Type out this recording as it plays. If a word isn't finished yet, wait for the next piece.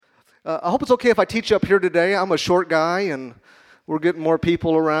I hope it's okay if I teach up here today. I'm a short guy, and we're getting more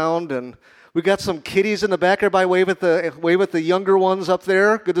people around, and we got some kiddies in the back. Everybody wave at the younger ones up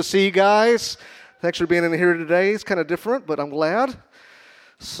there. Good to see you guys. Thanks for being in here today. It's kind of different, but I'm glad.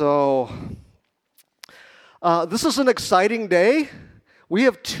 So, this is an exciting day. We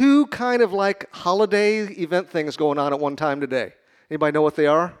have two kind of like holiday event things going on at one time today. Anybody know what they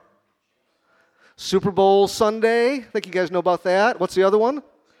are? Super Bowl Sunday. I think you guys know about that. What's the other one?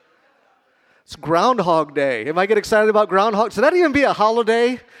 It's Groundhog Day. Am I get excited about Groundhog? Should that even be a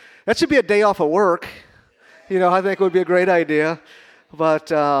holiday? That should be a day off of work. I think it would be a great idea. But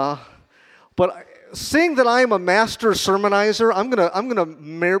seeing that I am a master sermonizer, I'm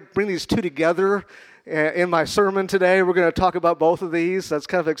gonna bring these two together in my sermon today. We're going to talk about both of these. That's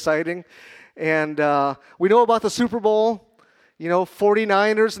kind of exciting. And we know about the Super Bowl.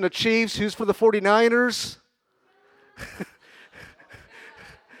 49ers and the Chiefs. Who's for the 49ers?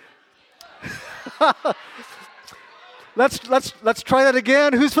 Let's try that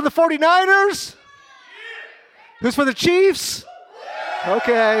again. Who's for the 49ers? Who's for the Chiefs?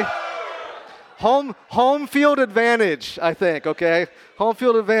 Okay. Home field advantage, I think, okay? Home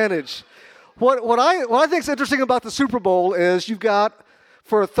field advantage. What I think is interesting about the Super Bowl is you've got,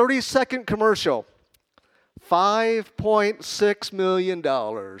 for a 30-second commercial, $5.6 million.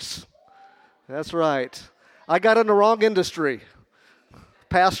 That's right. I got in the wrong industry.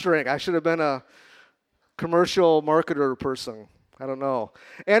 Pastoring. I should have been a commercial marketer person. I don't know.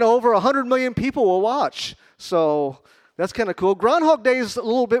 And over 100 million people will watch. So that's kind of cool. Groundhog Day is a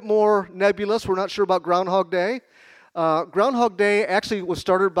little bit more nebulous. We're not sure about Groundhog Day. Groundhog Day actually was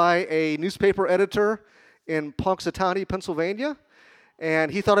started by a newspaper editor in Punxsutawney, Pennsylvania.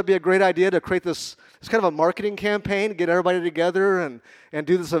 And he thought it'd be a great idea to create this kind of a marketing campaign, get everybody together and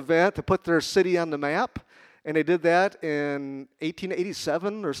do this event to put their city on the map. And they did that in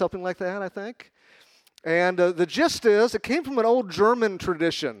 1887 or something like that, I think. And the gist is, it came from an old German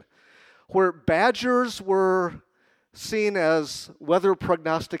tradition where badgers were seen as weather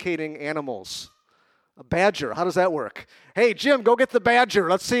prognosticating animals. A badger, how does that work? Hey, Jim, go get the badger.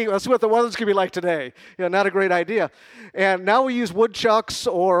 Let's see what the weather's going to be like today. Not a great idea. And now we use woodchucks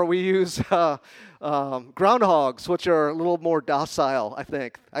or we use groundhogs, which are a little more docile, I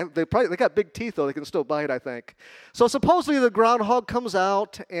think. They got big teeth, though. They can still bite, I think. So supposedly the groundhog comes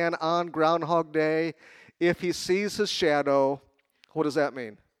out, and on Groundhog Day, if he sees his shadow, what does that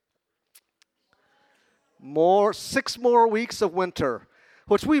mean? 6 more weeks of winter,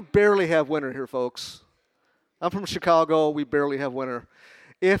 which we barely have winter here, folks. I'm from Chicago. We barely have winter.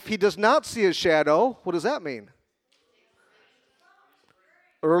 If he does not see his shadow, what does that mean?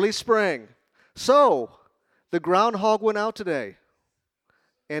 Early spring. So, the groundhog went out today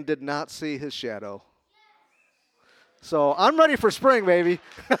and did not see his shadow. So, I'm ready for spring, baby.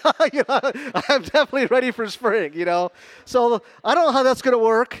 I'm definitely ready for spring, So, I don't know how that's going to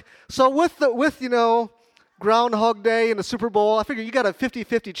work. So, with Groundhog Day and the Super Bowl, I figure you got a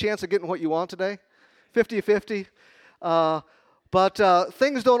 50-50 chance of getting what you want today. 50-50. But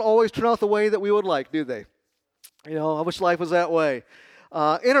things don't always turn out the way that we would like, do they? I wish life was that way.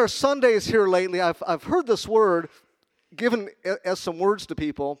 In our Sundays here lately, I've heard this word given as some words to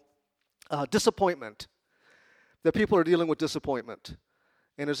people, disappointment. That people are dealing with disappointment.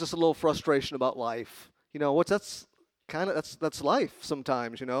 And there's just a little frustration about life. That's life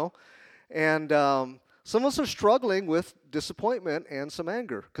sometimes, And some of us are struggling with disappointment and some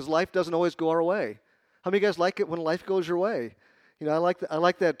anger because life doesn't always go our way. How many of you guys like it when life goes your way? I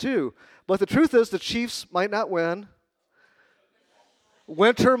like that too. But the truth is the Chiefs might not win.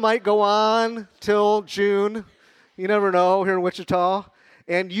 Winter might go on till June. You never know here in Wichita.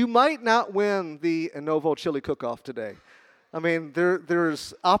 And you might not win the Innovo Chili Cook-Off today. I mean,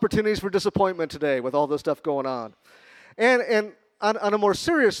 there's opportunities for disappointment today with all this stuff going on. And on a more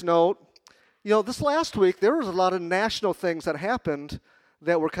serious note, this last week, there was a lot of national things that happened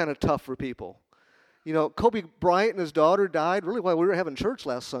that were kind of tough for people. Kobe Bryant and his daughter died really while we were having church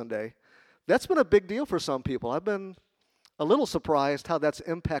last Sunday. That's been a big deal for some people. I've been a little surprised how that's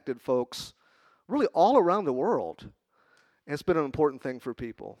impacted folks really all around the world. And it's been an important thing for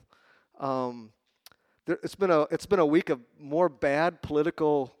people. It's been a week of more bad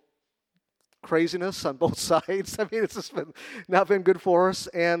political craziness on both sides. I mean, it's just not been good for us.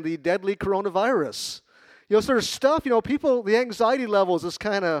 And the deadly coronavirus. So there's stuff, people, the anxiety levels is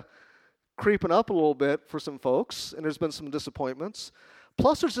kind of creeping up a little bit for some folks, and there's been some disappointments.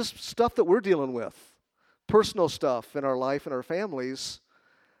 Plus, there's just stuff that we're dealing with, personal stuff in our life and our families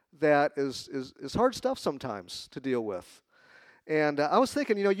that is hard stuff sometimes to deal with. And I was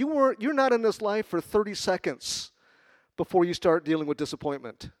thinking, you're not in this life for 30 seconds before you start dealing with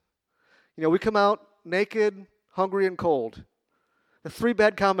disappointment. We come out naked, hungry, and cold. The 3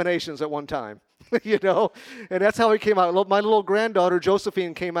 bad combinations at one time, And that's how we came out. My little granddaughter,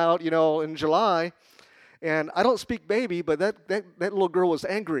 Josephine, came out, in July. And I don't speak baby, but that little girl was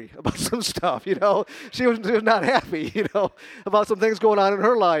angry about some stuff, She was not happy, about some things going on in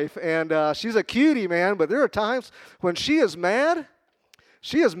her life. And she's a cutie, man, but there are times when she is mad.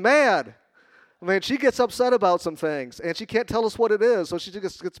 She is mad. I mean, she gets upset about some things, and she can't tell us what it is, so she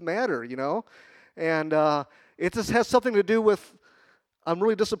just gets madder, And it just has something to do with, I'm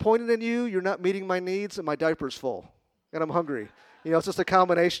really disappointed in you, you're not meeting my needs, and my diaper's full, and I'm hungry. It's just a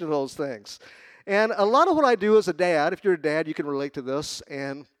combination of those things. And a lot of what I do as a dad, if you're a dad, you can relate to this,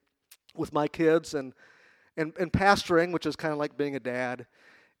 and with my kids and pastoring, which is kind of like being a dad,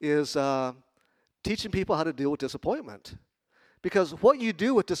 is teaching people how to deal with disappointment. Because what you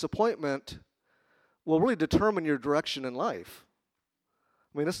do with disappointment will really determine your direction in life.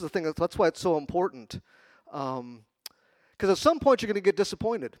 I mean, this is the thing, that's why it's so important. Because at some point you're going to get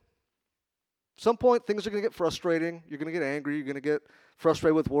disappointed. At some point things are going to get frustrating. You're going to get angry. You're going to get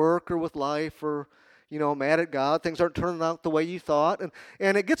frustrated with work or with life or, mad at God. Things aren't turning out the way you thought.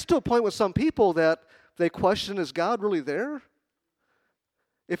 And it gets to a point with some people that they question, is God really there?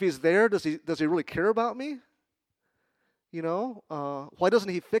 If he's there, does he really care about me? Why doesn't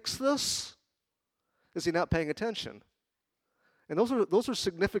he fix this? Is he not paying attention? And those are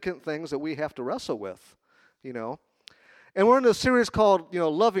significant things that we have to wrestle with, And we're in a series called,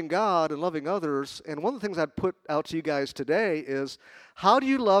 Loving God and Loving Others. And one of the things I'd put out to you guys today is, how do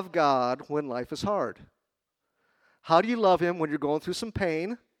you love God when life is hard? How do you love him when you're going through some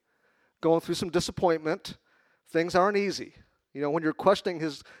pain, going through some disappointment? Things aren't easy. When you're questioning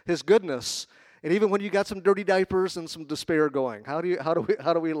his goodness, and even when you got some dirty diapers and some despair going, how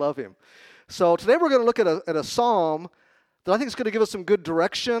do we love him? So today we're going to look at a psalm that I think is going to give us some good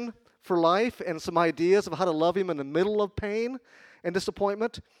direction for life and some ideas of how to love him in the middle of pain and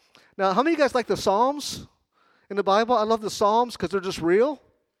disappointment. Now, how many of you guys like the Psalms in the Bible? I love the Psalms because they're just real.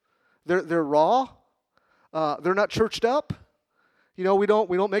 They're raw. They're not churched up. We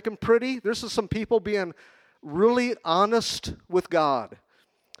don't make them pretty. There's just some people being really honest with God.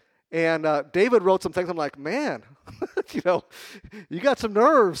 And David wrote some things. I'm like, man, you got some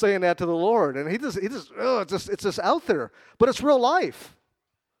nerve saying that to the Lord. And it's just out there. But it's real life.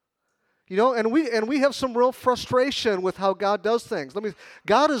 And we have some real frustration with how God does things.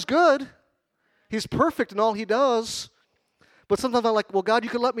 God is good. He's perfect in all he does. But sometimes I'm like, well, God, you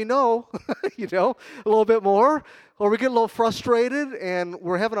can let me know, a little bit more. Or we get a little frustrated and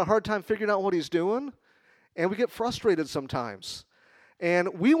we're having a hard time figuring out what he's doing. And we get frustrated sometimes.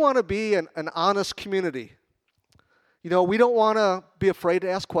 And we want to be an honest community. We don't want to be afraid to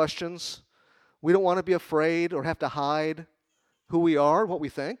ask questions. We don't want to be afraid or have to hide who we are, what we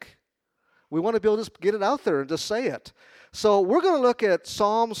think. We want to be able to just get it out there and just say it. So we're going to look at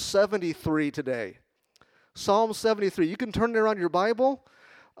Psalm 73 today. Psalm 73. You can turn it around your Bible.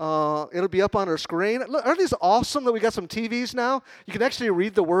 It'll be up on our screen. Look, aren't these awesome that we got some TVs now? You can actually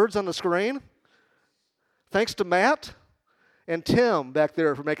read the words on the screen. Thanks to Matt and Tim back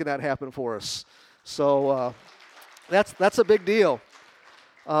there for making that happen for us. So that's a big deal.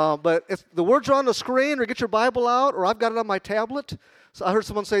 But if the words are on the screen, or get your Bible out, or I've got it on my tablet. So I heard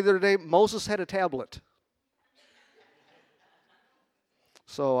someone say the other day, Moses had a tablet.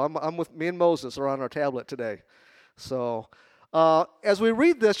 So I'm with me and Moses are on our tablet today. So as we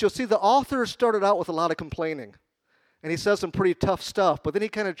read this, you'll see the author started out with a lot of complaining. And he says some pretty tough stuff, but then he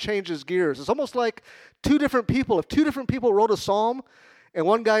kind of changes gears. It's almost like two different people. If two different people wrote a psalm, and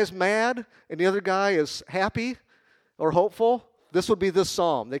one guy is mad, and the other guy is happy or hopeful, this would be this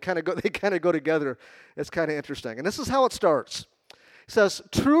psalm. They kind of go together. It's kind of interesting. And this is how it starts. It says,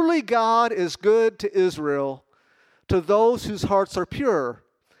 "Truly God is good to Israel, to those whose hearts are pure.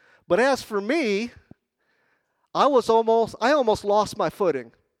 But as for me, I almost lost my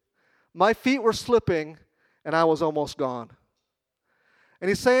footing. My feet were slipping, and I was almost gone." And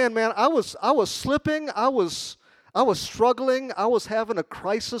he's saying, man, I was slipping, I was struggling, I was having a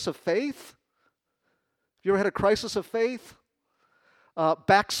crisis of faith. You ever had a crisis of faith?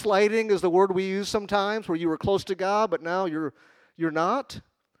 Backsliding is the word we use sometimes, where you were close to God, but now you're not.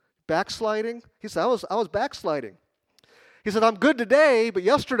 Backsliding. He said, I was backsliding. He said, I'm good today, but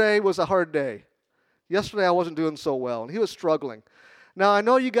yesterday was a hard day. Yesterday I wasn't doing so well, and he was struggling. Now, I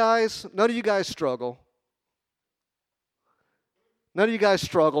know none of you guys struggle. None of you guys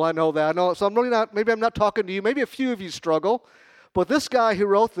struggle, I know that. I know, so maybe I'm not talking to you. Maybe a few of you struggle. But this guy who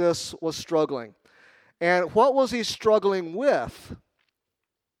wrote this was struggling. And what was he struggling with?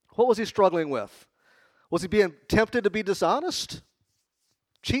 What was he struggling with? Was he being tempted to be dishonest?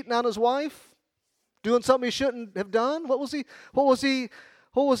 Cheating on his wife? Doing something he shouldn't have done? What was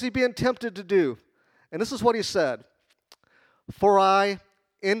he being tempted to do? And this is what he said. For I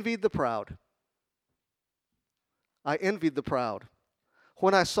envied the proud. I envied the proud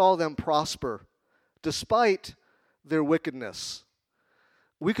when I saw them prosper despite their wickedness.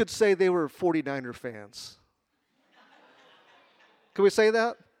 We could say they were 49er fans. Can we say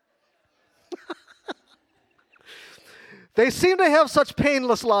that? They seem to have such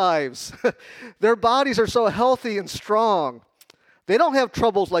painless lives. Their bodies are so healthy and strong. They don't have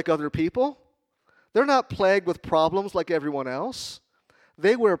troubles like other people. They're not plagued with problems like everyone else.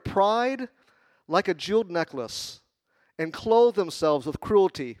 They wear pride like a jeweled necklace and clothe themselves with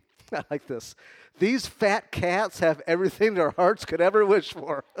cruelty. I like this. These fat cats have everything their hearts could ever wish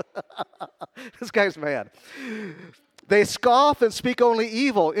for. This guy's mad. They scoff and speak only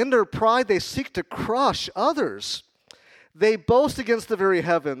evil. In their pride, they seek to crush others. They boast against the very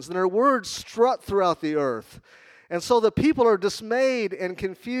heavens, and their words strut throughout the earth. And so the people are dismayed and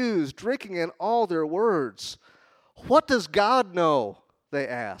confused, drinking in all their words. What does God know? They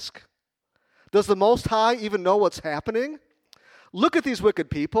ask. Does the Most High even know what's happening? Look at these wicked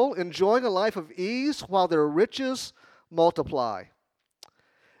people, enjoying a life of ease while their riches multiply.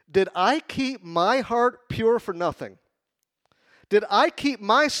 Did I keep my heart pure for nothing? Did I keep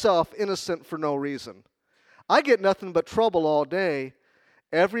myself innocent for no reason? I get nothing but trouble all day.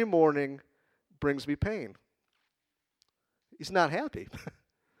 Every morning brings me pain. He's not happy.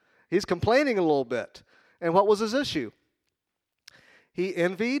 He's complaining a little bit. And what was his issue? He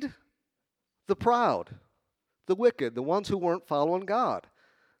envied the proud, the wicked, the ones who weren't following God.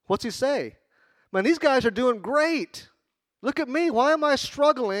 What's he say? Man, these guys are doing great. Look at me. Why am I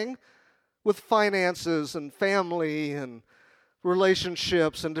struggling with finances and family and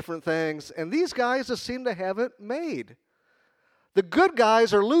relationships and different things? And these guys just seem to have it made. The good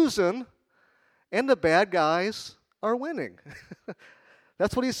guys are losing, and the bad guys are winning.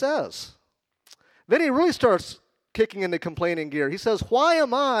 That's what he says. Then he really starts kicking into complaining gear. He says, why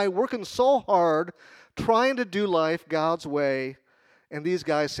am I working so hard trying to do life God's way, and these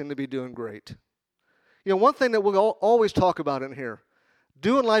guys seem to be doing great? You know, one thing that we'll always talk about in here,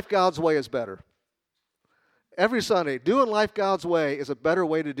 doing life God's way is better. Every Sunday, doing life God's way is a better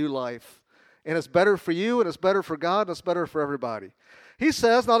way to do life. And it's better for you, and it's better for God, and it's better for everybody. He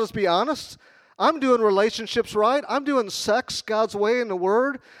says, and I'll just be honest, I'm doing relationships right. I'm doing sex God's way in the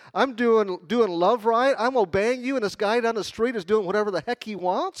Word. I'm doing love right. I'm obeying you, and this guy down the street is doing whatever the heck he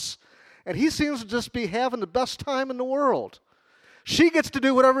wants. And he seems to just be having the best time in the world. She gets to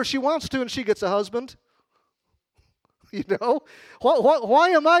do whatever she wants to, and she gets a husband. You know? Why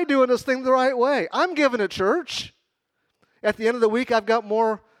am I doing this thing the right way? I'm giving to church. At the end of the week, I've got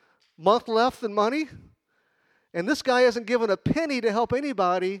more month left than money. And this guy hasn't given a penny to help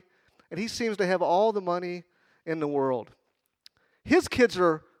anybody, and he seems to have all the money in the world. His kids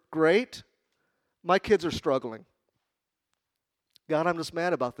are great. My kids are struggling. God, I'm just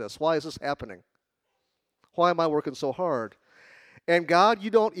mad about this. Why is this happening? Why am I working so hard? And God, you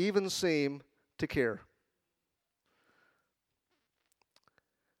don't even seem to care.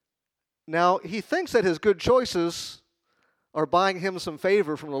 Now, he thinks that his good choices are buying him some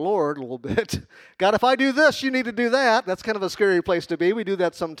favor from the Lord a little bit. God, if I do this, you need to do that. That's kind of a scary place to be. We do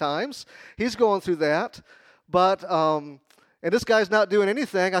that sometimes. He's going through that. But, and this guy's not doing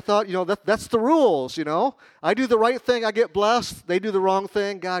anything. I thought, that's the rules, I do the right thing, I get blessed. They do the wrong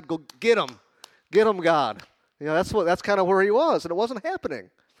thing. God, go get them. Get them, God. That's kind of where he was, and it wasn't happening.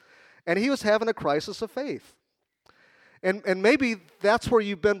 And he was having a crisis of faith. And maybe that's where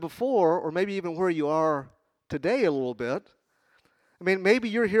you've been before, or maybe even where you are today a little bit. I mean, maybe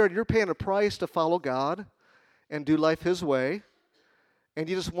you're here and you're paying a price to follow God and do life His way, and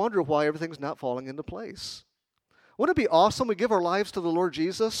you just wonder why everything's not falling into place. Wouldn't it be awesome we give our lives to the Lord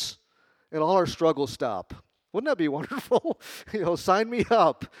Jesus and all our struggles stop? Wouldn't that be wonderful? Sign me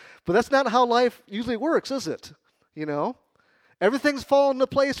up. But that's not how life usually works, is it? Everything's fallen into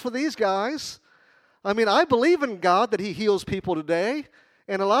place for these guys. I mean, I believe in God that He heals people today,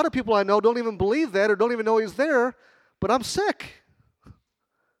 and a lot of people I know don't even believe that or don't even know He's there, but I'm sick.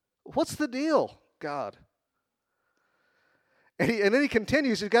 What's the deal, God? And then he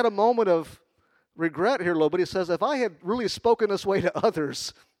continues. He's got a moment of regret here a little bit. He says, if I had really spoken this way to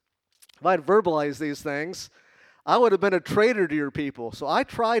others, if I had verbalized these things, I would have been a traitor to your people. So I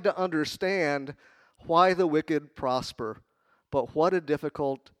tried to understand why the wicked prosper, but what a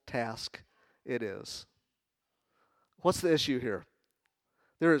difficult task it is. What's the issue here?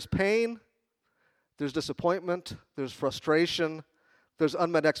 There is pain, there's disappointment, there's frustration, there's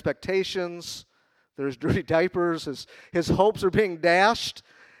unmet expectations, There's dirty diapers. His hopes are being dashed.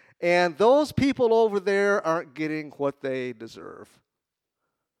 And those people over there aren't getting what they deserve.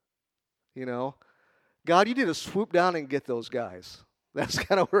 You know? God, you need to swoop down and get those guys. That's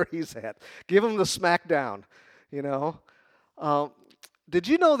kind of where he's at. Give them the smackdown, you know? Did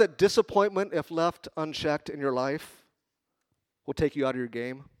you know that disappointment, if left unchecked in your life, will take you out of your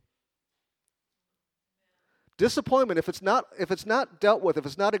game? Disappointment, if it's not dealt with, if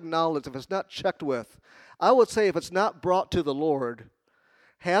it's not acknowledged, if it's not checked with, I would say if it's not brought to the Lord,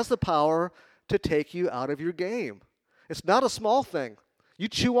 has the power to take you out of your game. It's not a small thing. You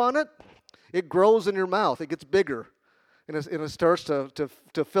chew on it, it grows in your mouth. It gets bigger, and it starts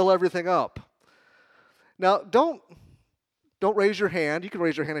to fill everything up. Now, don't raise your hand. You can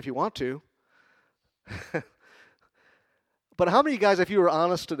raise your hand if you want to. But how many guys, if you were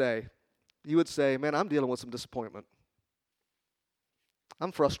honest today, you would say, man, I'm dealing with some disappointment.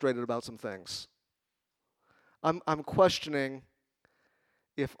 I'm frustrated about some things. I'm questioning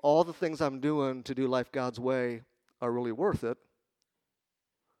if all the things I'm doing to do life God's way are really worth it.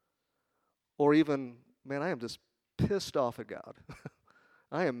 Or even, man, I am just pissed off at God.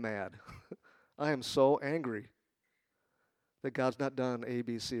 I am mad. I am so angry that God's not done A,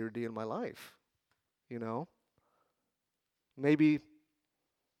 B, C, or D in my life. You know? Maybe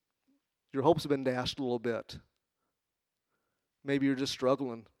your hopes have been dashed a little bit. Maybe you're just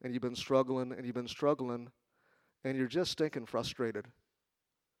struggling, and you've been struggling, and you've been struggling, and you're just stinking frustrated.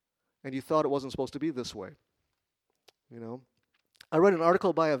 And you thought it wasn't supposed to be this way. You know? I read an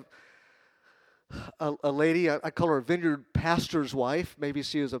article by a lady, I call her a vineyard pastor's wife. Maybe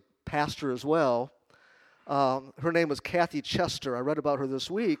she was a pastor as well. Her name was Kathy Chester. I read about her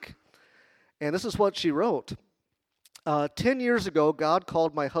this week, and this is what she wrote. 10 years ago, God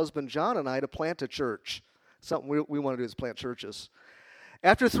called my husband John and I to plant a church. Something we want to do is plant churches.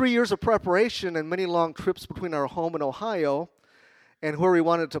 After 3 years of preparation and many long trips between our home in Ohio and where we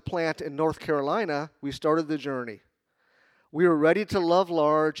wanted to plant in North Carolina, we started the journey. We were ready to love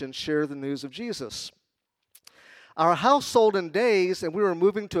large and share the news of Jesus. Our house sold in days, and we were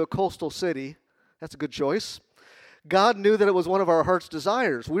moving to a coastal city. That's a good choice. God knew that it was one of our heart's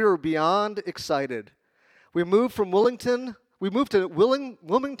desires. We were beyond excited. We moved to Wilmington,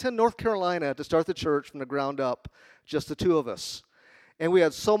 North Carolina to start the church from the ground up, just the two of us. And we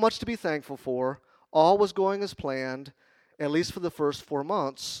had so much to be thankful for. All was going as planned, at least for the first 4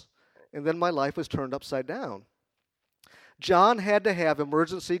 months. And then my life was turned upside down. John had to have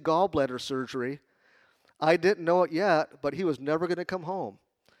emergency gallbladder surgery. I didn't know it yet, but he was never going to come home.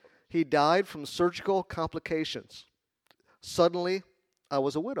 He died from surgical complications. Suddenly, I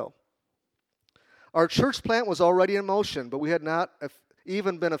was a widow. Our church plant was already in motion, but we had not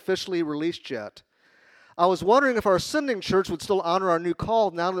even been officially released yet. I was wondering if our sending church would still honor our new call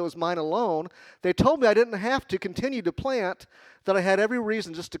now that it was mine alone. They told me I didn't have to continue to plant, that I had every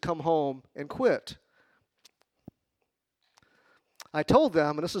reason just to come home and quit. I told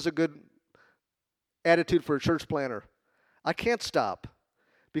them, and this is a good attitude for a church planter, I can't stop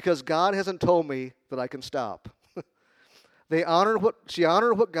because God hasn't told me that I can stop. She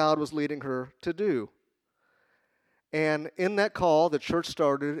honored what God was leading her to do. And in that call, the church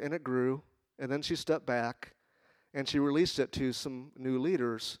started and it grew, and then she stepped back and she released it to some new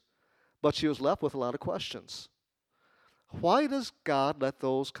leaders, but she was left with a lot of questions. Why does God let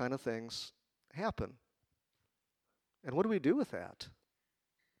those kind of things happen? And what do we do with that?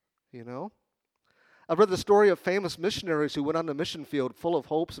 You know? I've read the story of famous missionaries who went on the mission field full of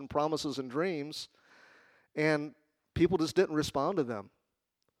hopes and promises and dreams, and people just didn't respond to them.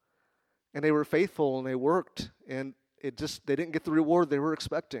 And they were faithful and they worked, and they didn't get the reward they were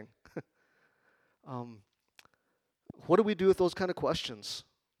expecting. What do we do with those kind of questions?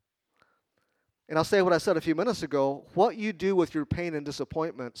 And I'll say what I said a few minutes ago. What you do with your pain and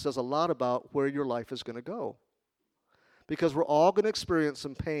disappointment says a lot about where your life is going to go. Because we're all going to experience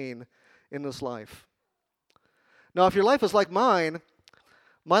some pain in this life. Now, if your life is like mine,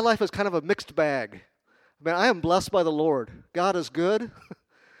 my life is kind of a mixed bag. I mean, I am blessed by the Lord. God is good.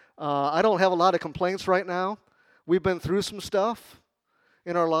 I don't have a lot of complaints right now. We've been through some stuff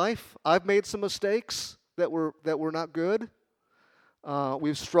in our life. I've made some mistakes that were not good.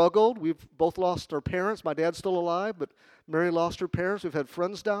 We've struggled. We've both lost our parents. My dad's still alive, but Mary lost her parents. We've had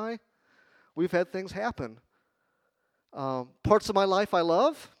friends die. We've had things happen. Parts of my life I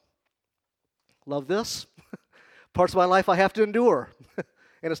love this. Parts of my life I have to endure,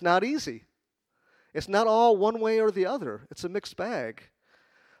 and it's not easy. It's not all one way or the other. It's a mixed bag.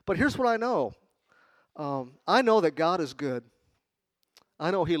 But here's what I know. I know that God is good.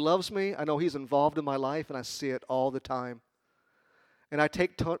 I know He loves me. I know He's involved in my life, and I see it all the time. And I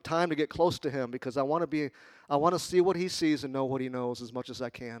take time to get close to him because I want to see what he sees and know what he knows as much as I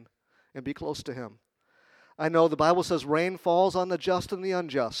can and be close to him. I know the Bible says rain falls on the just and the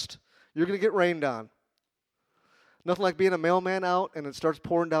unjust. You're going to get rained on. Nothing like being a mailman out and it starts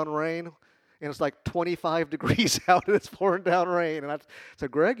pouring down rain and it's like 25 degrees out and it's pouring down rain. And I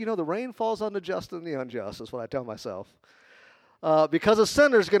said, Greg, the rain falls on the just and the unjust is what I tell myself. Because of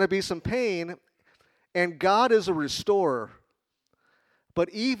sin, there's going to be some pain, and God is a restorer. But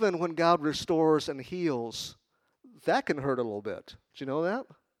even when God restores and heals, that can hurt a little bit. Do you know that?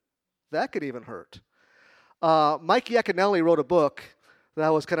 That could even hurt. Mike Yaconelli wrote a book that I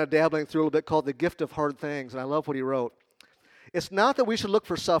was kind of dabbling through a little bit called The Gift of Hard Things, and I love what he wrote. It's not that we should look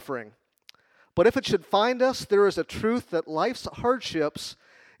for suffering, but if it should find us, there is a truth that life's hardships,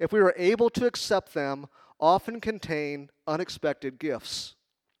 if we are able to accept them, often contain unexpected gifts.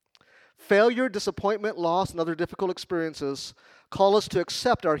 Failure, disappointment, loss, and other difficult experiences call us to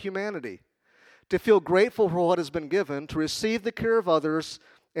accept our humanity, to feel grateful for what has been given, to receive the care of others,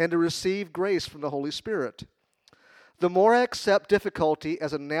 and to receive grace from the Holy Spirit. The more I accept difficulty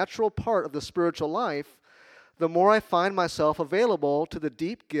as a natural part of the spiritual life, the more I find myself available to the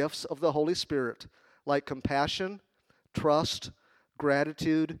deep gifts of the Holy Spirit, like compassion, trust,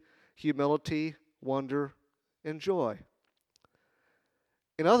 gratitude, humility, wonder, and joy.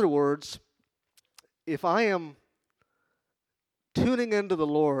 In other words, if I am tuning into the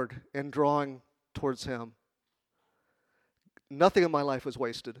Lord and drawing towards him, nothing in my life is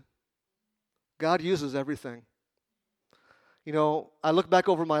wasted. God uses everything. I look back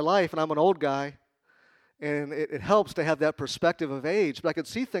over my life, and I'm an old guy, and it helps to have that perspective of age, but I could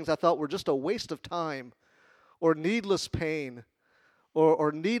see things I thought were just a waste of time or needless pain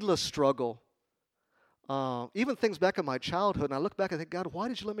or needless struggle. Even things back in my childhood, and I look back and think, God, why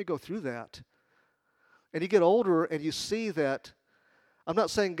did you let me go through that? And you get older and you see that, I'm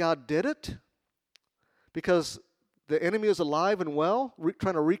not saying God did it, because the enemy is alive and well,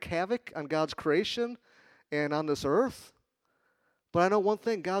 trying to wreak havoc on God's creation and on this earth. But I know one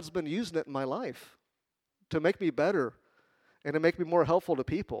thing, God's been using it in my life to make me better and to make me more helpful to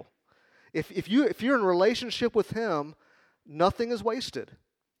people. If you're in a relationship with him, nothing is wasted.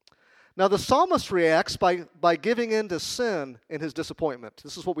 Now, the psalmist reacts by giving in to sin in his disappointment.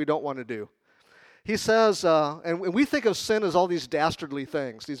 This is what we don't want to do. He says, and we think of sin as all these dastardly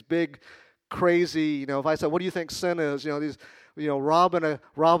things, these big, crazy, if I said, what do you think sin is? These, robbing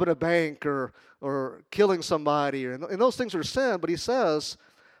a bank or killing somebody, and those things are sin. But he says,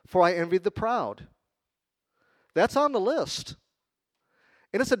 for I envied the proud. That's on the list.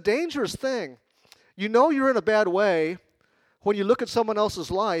 And it's a dangerous thing. You're in a bad way when you look at someone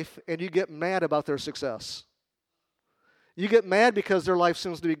else's life and you get mad about their success. You get mad because their life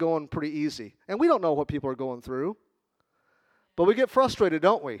seems to be going pretty easy. And we don't know what people are going through. But we get frustrated,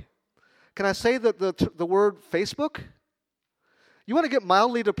 don't we? Can I say that the word Facebook? You want to get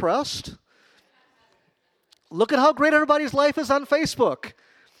mildly depressed? Look at how great everybody's life is on Facebook.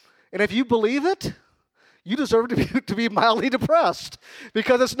 And if you believe it, you deserve to be mildly depressed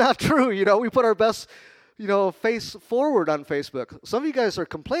because it's not true. We put our best face forward on Facebook. Some of you guys are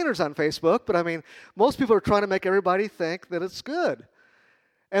complainers on Facebook, but most people are trying to make everybody think that it's good.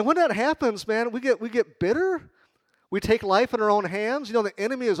 And when that happens, man, we get bitter. We take life in our own hands. The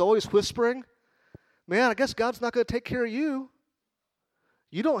enemy is always whispering, man, I guess God's not going to take care of you.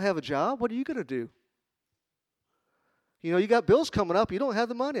 You don't have a job. What are you going to do? You got bills coming up. You don't have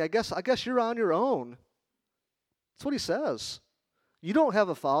the money. I guess you're on your own. That's what he says. You don't have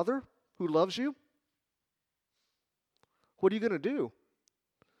a father who loves you. What are you going to do?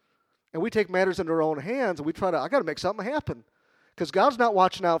 And we take matters into our own hands and I got to make something happen because God's not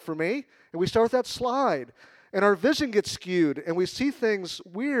watching out for me. And we start that slide. And our vision gets skewed and we see things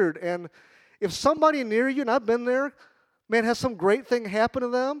weird. And if somebody near you, and I've been there, man, has some great thing happen to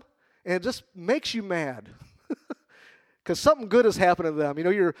them, and it just makes you mad. Because something good has happened to them.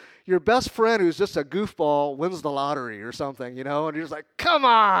 Your best friend who's just a goofball wins the lottery or something, and you're just like, come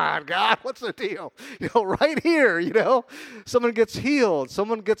on, God, what's the deal? Right here, someone gets healed,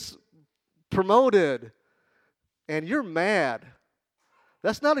 someone gets promoted, and you're mad.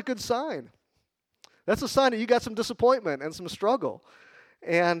 That's not a good sign. That's a sign that you got some disappointment and some struggle.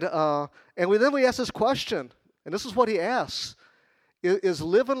 And then we ask this question, and this is what he asks. Is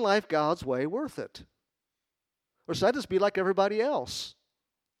living life God's way worth it? Or should I just be like everybody else?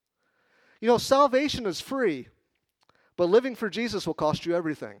 Salvation is free, but living for Jesus will cost you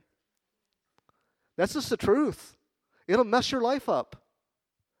everything. That's just the truth. It'll mess your life up.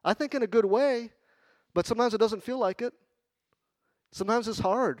 I think in a good way, but sometimes it doesn't feel like it. Sometimes it's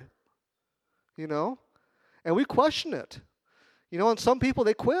hard, And we question it. And some people,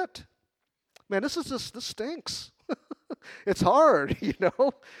 they quit. Man, this stinks. It's hard,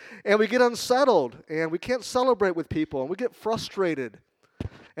 and we get unsettled, and we can't celebrate with people, and we get frustrated,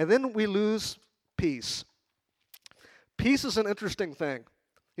 and then we lose peace. Peace is an interesting thing.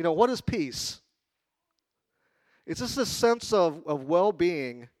 What is peace? It's just a sense of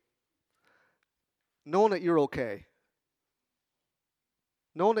well-being, knowing that you're okay.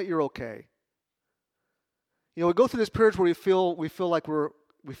 Knowing that you're okay. We go through this period where we feel like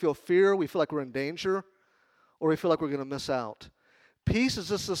we feel fear, we feel like we're in danger, or we feel like we're going to miss out. Peace is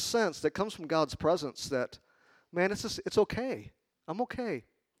just a sense that comes from God's presence that, man, it's okay. I'm okay.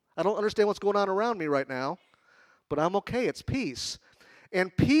 I don't understand what's going on around me right now, but I'm okay. It's peace.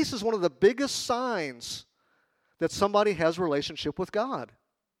 And peace is one of the biggest signs that somebody has a relationship with God.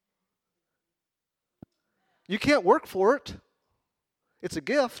 You can't work for it. It's a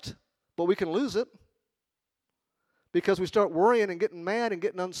gift, but we can lose it because we start worrying and getting mad and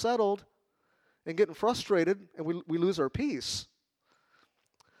getting unsettled and getting frustrated, and we lose our peace.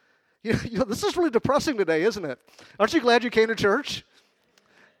 This is really depressing today, isn't it? Aren't you glad you came to church?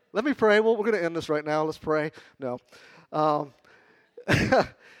 Let me pray. Well, we're going to end this right now. Let's pray. No. How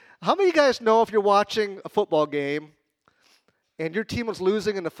many of you guys know if you're watching a football game and your team was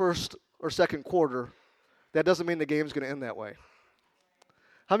losing in the first or second quarter, that doesn't mean the game's going to end that way?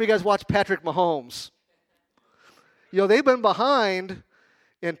 How many of you guys watch Patrick Mahomes? They've been behind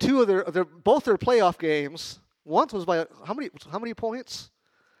in two of both their playoff games. Once was by how many points?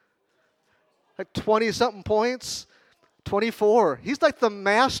 Like 20-something points. 24. He's like the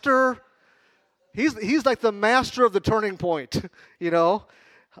master. He's like the master of the turning point.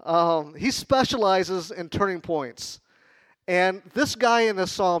 He specializes in turning points. And this guy in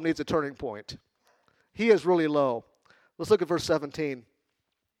this psalm needs a turning point. He is really low. Let's look at verse 17.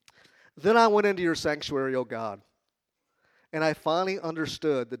 Then I went into your sanctuary, O God, and I finally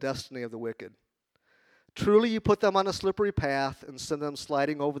understood the destiny of the wicked. Truly you put them on a slippery path and send them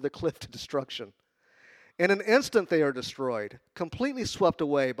sliding over the cliff to destruction. In an instant they are destroyed, completely swept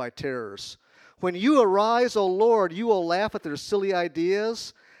away by terrors. When you arise, O Lord, you will laugh at their silly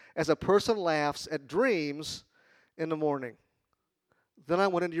ideas as a person laughs at dreams in the morning. Then I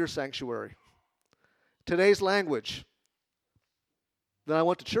went into your sanctuary. Today's language. Then I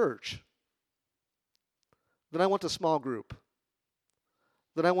went to church. Then I went to small group.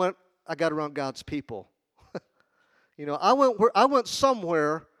 Then I got around God's people. I went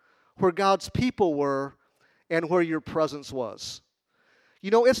somewhere where God's people were and where your presence was.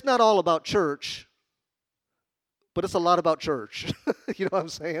 It's not all about church, but it's a lot about church. You know what I'm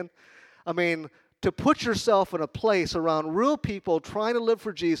saying? I mean, to put yourself in a place around real people trying to live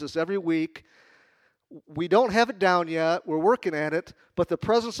for Jesus every week. We don't have it down yet. We're working at it, but the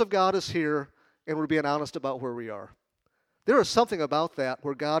presence of God is here, and we're being honest about where we are. There is something about that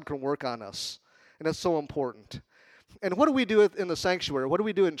where God can work on us, and it's so important. And what do we do in the sanctuary? What do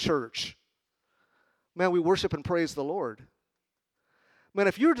we do in church? Man, we worship and praise the Lord. Man,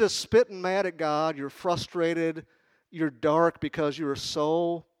 if you're just spitting mad at God, you're frustrated, you're dark because you've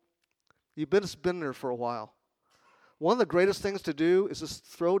been there for a while. One of the greatest things to do is just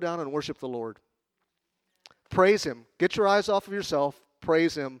throw down and worship the Lord. Praise Him. Get your eyes off of yourself.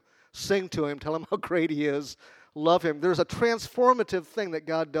 Praise Him. Sing to Him. Tell Him how great He is. Love Him. There's a transformative thing that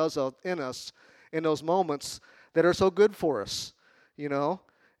God does in us in those moments that are so good for us,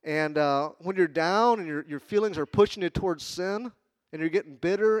 And when you're down and your feelings are pushing you towards sin and you're getting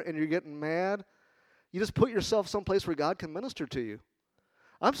bitter and you're getting mad, you just put yourself someplace where God can minister to you.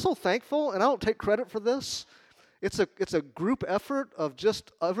 I'm so thankful, and I don't take credit for this. It's a group effort of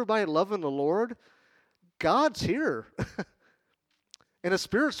just everybody loving the Lord. God's here, and His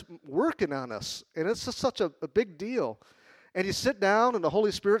Spirit's working on us, and it's just such a big deal. And you sit down, and the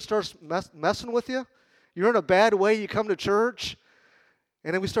Holy Spirit starts messing with you. You're in a bad way, you come to church,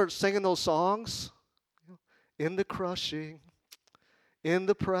 and then we start singing those songs. In the crushing, in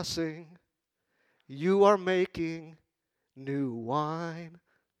the pressing, you are making new wine.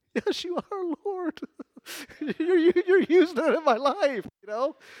 Yes, you are, Lord. You're using it in my life,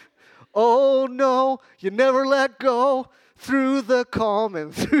 Oh, no, you never let go through the calm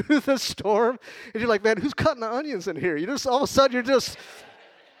and through the storm. And you're like, man, who's cutting the onions in here? All of a sudden, you're just,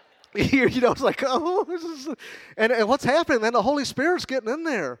 it's like, oh, this is, and what's happening? Then the Holy Spirit's getting in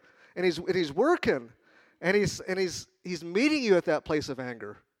there, and he's working, and he's meeting you at that place of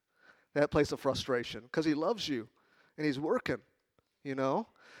anger, that place of frustration, because He loves you, and He's working,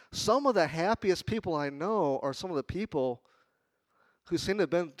 Some of the happiest people I know are some of the people who seem to have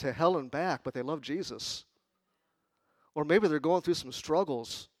been to hell and back, but they love Jesus. Or maybe they're going through some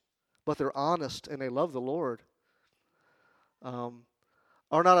struggles, but they're honest and they love the Lord. um,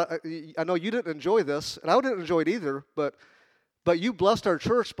 are not. I know you didn't enjoy this, and I didn't enjoy it either. But you blessed our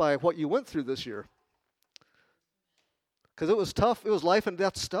church by what you went through this year, because it was tough. It was life and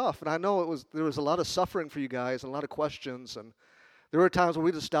death stuff, and I know there was a lot of suffering for you guys and a lot of questions. And there were times when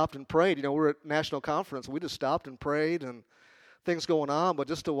we just stopped and prayed. We were at national conference, and we just stopped and prayed, and things going on. But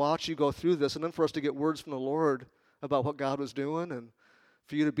just to watch you go through this, and then for us to get words from the Lord about what God was doing, and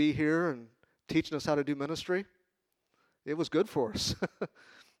for you to be here and teaching us how to do ministry, it was good for us.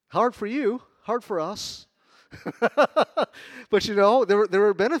 Hard for you, hard for us. But there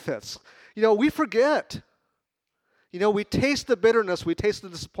were benefits. We forget. We taste the bitterness, we taste the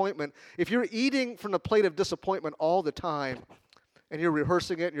disappointment. If you're eating from the plate of disappointment all the time, and you're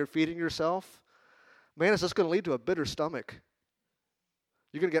rehearsing it and you're feeding yourself, man, it's just going to lead to a bitter stomach.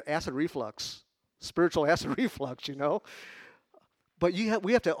 You're going to get acid reflux, spiritual acid reflux, But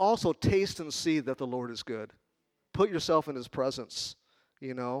we have to also taste and see that the Lord is good. Put yourself in His presence,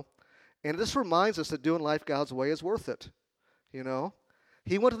 And this reminds us that doing life God's way is worth it,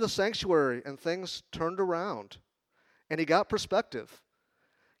 He went to the sanctuary and things turned around. And he got perspective.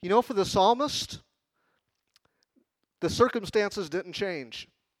 For the psalmist, the circumstances didn't change.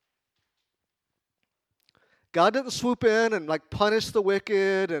 God didn't swoop in and punish the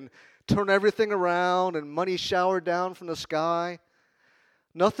wicked and turn everything around and money showered down from the sky.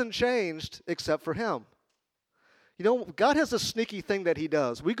 Nothing changed except for him. God has a sneaky thing that He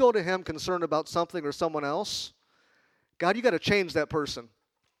does. We go to Him concerned about something or someone else. God, you got to change that person.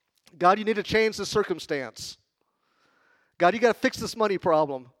 God, you need to change the circumstance. God, you got to fix this money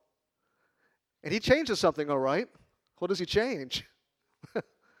problem. And He changes something, all right. What does He change?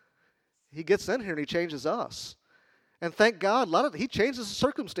 He gets in here and He changes us. And thank God, He changes the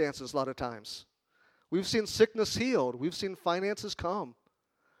circumstances a lot of times. We've seen sickness healed. We've seen finances come.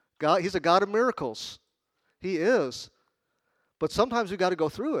 God, He's a God of miracles. He is. But sometimes we've got to go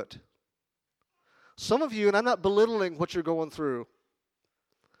through it. Some of you, and I'm not belittling what you're going through,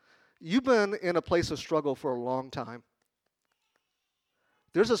 you've been in a place of struggle for a long time.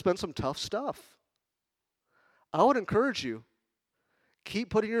 There's just been some tough stuff. I would encourage you,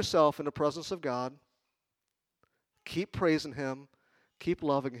 keep putting yourself in the presence of God. Keep praising Him. Keep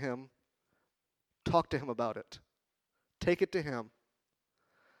loving Him. Talk to Him about it. Take it to Him.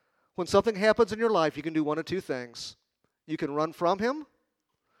 When something happens in your life, you can do one of two things. You can run from Him,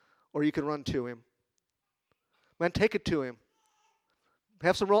 or you can run to Him. Man, take it to Him.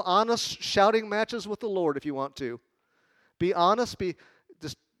 Have some real honest shouting matches with the Lord if you want to. Be honest, be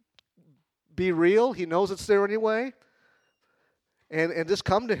real. He knows it's there anyway. And just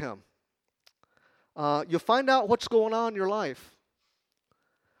come to Him. You'll find out what's going on in your life.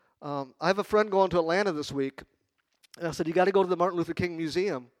 I have a friend going to Atlanta this week. And I said, you got to go to the Martin Luther King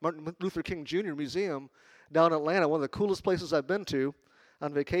Museum, Martin Luther King Jr. Museum down in Atlanta, one of the coolest places I've been to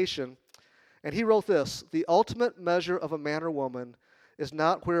on vacation. And he wrote this: the ultimate measure of a man or woman is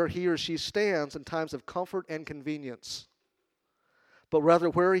not where he or she stands in times of comfort and convenience, but rather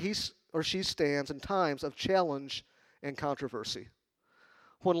where he or she stands in times of challenge and controversy.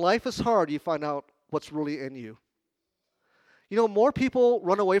 When life is hard, you find out what's really in you. More people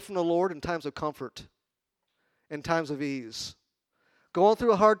run away from the Lord in times of comfort, in times of ease. Going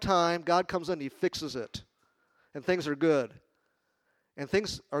through a hard time, God comes in, He fixes it, and things are good. And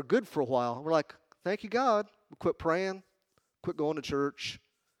things are good for a while. We're like, thank you, God. We quit praying, quit going to church,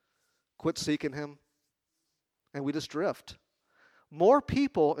 quit seeking Him, and we just drift. More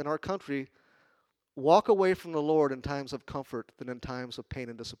people in our country walk away from the Lord in times of comfort than in times of pain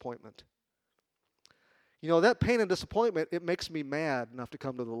and disappointment. That pain and disappointment, it makes me mad enough to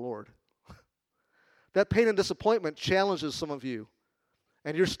come to the Lord. That pain and disappointment challenges some of you.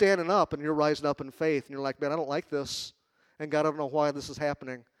 And you're standing up and you're rising up in faith. And you're like, man, I don't like this. And God, I don't know why this is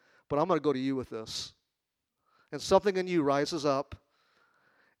happening. But I'm going to go to You with this. And something in you rises up.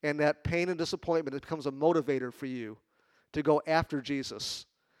 And that pain and disappointment, it becomes a motivator for you to go after Jesus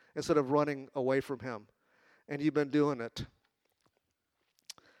instead of running away from Him. And you've been doing it.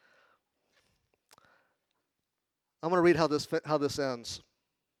 I'm going to read how this ends.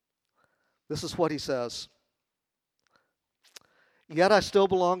 This is what he says. Yet I still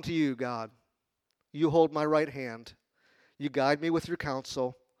belong to You, God. You hold my right hand. You guide me with Your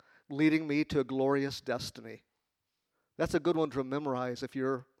counsel, leading me to a glorious destiny. That's a good one to memorize if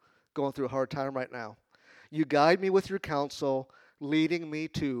you're going through a hard time right now. You guide me with Your counsel, leading me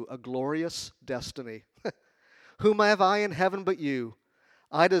to a glorious destiny. Whom have I in heaven but You?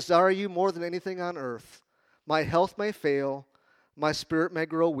 I desire You more than anything on earth. My health may fail, my spirit may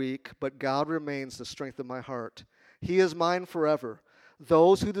grow weak, but God remains the strength of my heart. He is mine forever.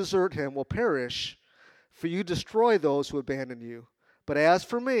 Those who desert Him will perish, for you destroy those who abandon you. But as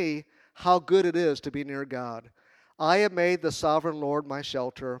for me, how good it is to be near God. I have made the sovereign Lord my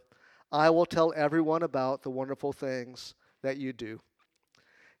shelter. I will tell everyone about the wonderful things that you do.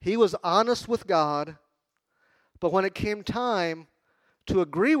 He was honest with God, but when it came time to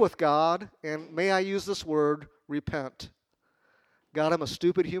agree with God, and may I use this word, repent. God, I'm a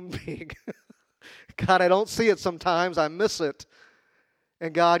stupid human being. God, I don't see it sometimes. I miss it.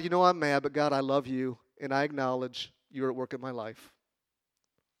 And God, you know I'm mad, but God, I love you, and I acknowledge you're at work in my life.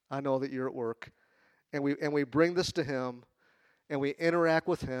 I know that you're at work. And we bring this to Him, and we interact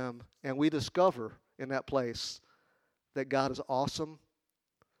with Him, and we discover in that place that God is awesome,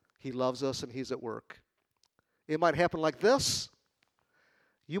 He loves us, and He's at work. It might happen like this.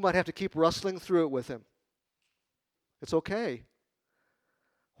 You might have to keep wrestling through it with Him. It's okay.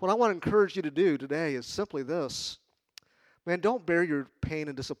 What I want to encourage you to do today is simply this. Man, don't bear your pain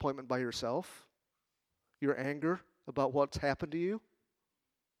and disappointment by yourself, your anger about what's happened to you.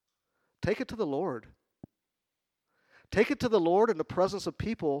 Take it to the Lord. Take it to the Lord in the presence of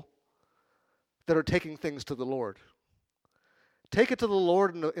people that are taking things to the Lord. Take it to the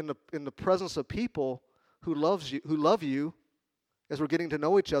Lord in the presence of people who love you as we're getting to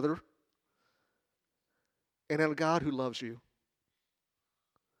know each other, and in a God who loves you.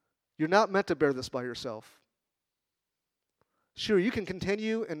 You're not meant to bear this by yourself. Sure, you can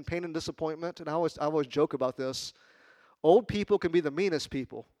continue in pain and disappointment, and I always joke about this. Old people can be the meanest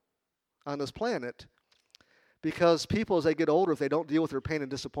people on this planet because people, as they get older, if they don't deal with their pain and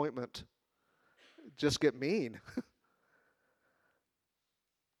disappointment, just get mean.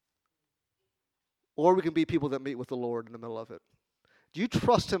 Or we can be people that meet with the Lord in the middle of it. Do you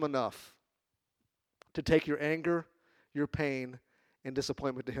trust Him enough to take your anger, your pain, and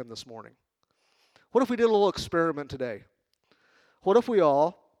disappointment to Him this morning? What if we did a little experiment today? What if we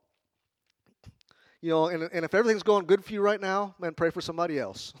all, and if everything's going good for you right now, man, pray for somebody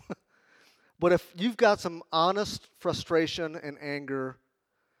else. But if you've got some honest frustration and anger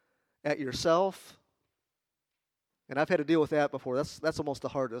at yourself, and I've had to deal with that before, that's almost the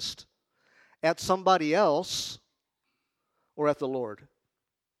hardest, at somebody else or at the Lord.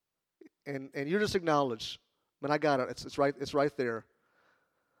 And you just acknowledge, man, I got it. It's right there.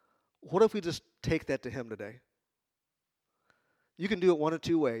 What if we just take that to Him today? You can do it one of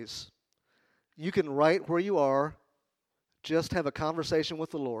two ways. You can, right where you are, just have a conversation with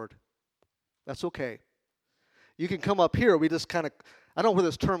the Lord. That's okay. You can come up here. We just kind of, I don't know where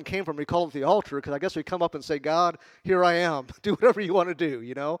this term came from. We call it the altar, because I guess we come up and say, God, here I am. Do whatever you want to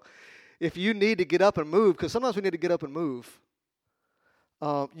do, If you need to get up and move, because sometimes we need to get up and move,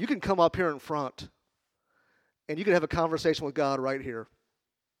 you can come up here in front, and you can have a conversation with God right here.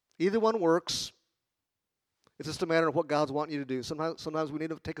 Either one works. It's just a matter of what God's wanting you to do. Sometimes we need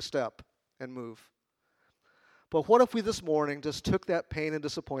to take a step and move. But what if we this morning just took that pain and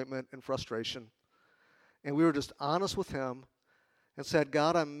disappointment and frustration, and we were just honest with Him and said,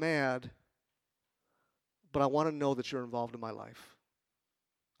 God, I'm mad, but I want to know that you're involved in my life.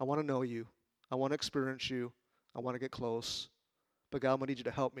 I want to know you. I want to experience you. I want to get close. But God, I'm going to need you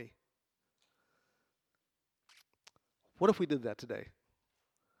to help me. What if we did that today?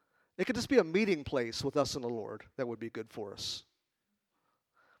 It could just be a meeting place with us and the Lord that would be good for us.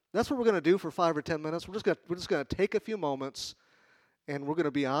 That's what we're going to do for 5 or 10 minutes. We're just going to take a few moments, and we're going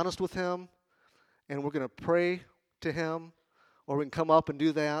to be honest with Him, and we're going to pray to Him, or we can come up and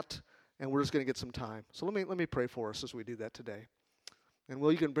do that, and we're just going to get some time. So let me pray for us as we do that today. And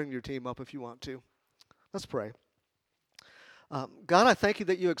Will, you can bring your team up if you want to. Let's pray. God, I thank you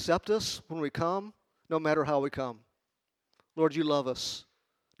that you accept us when we come, no matter how we come. Lord, you love us,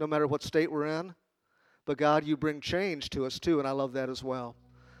 no matter what state we're in. But God, you bring change to us too, and I love that as well.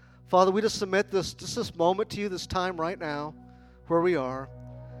 Father, we just submit this moment to you, this time right now, where we are.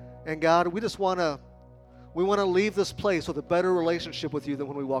 And God, we want to leave this place with a better relationship with you than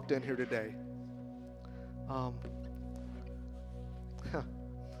when we walked in here today.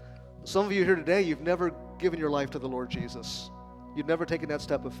 Some of you here today, you've never given your life to the Lord Jesus. You've never taken that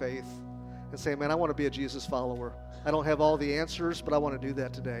step of faith and say, man, I want to be a Jesus follower. I don't have all the answers, but I want to do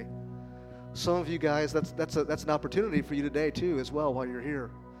that today. Some of you guys, that's an opportunity for you today too as well while you're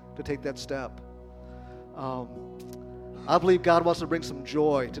here to take that step. I believe God wants to bring some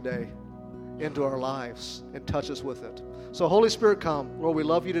joy today into our lives and touch us with it. So Holy Spirit, come. Lord, we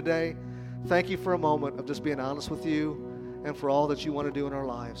love you today. Thank you for a moment of just being honest with you and for all that you want to do in our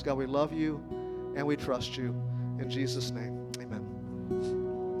lives. God, we love you and we trust you. In Jesus' name, amen.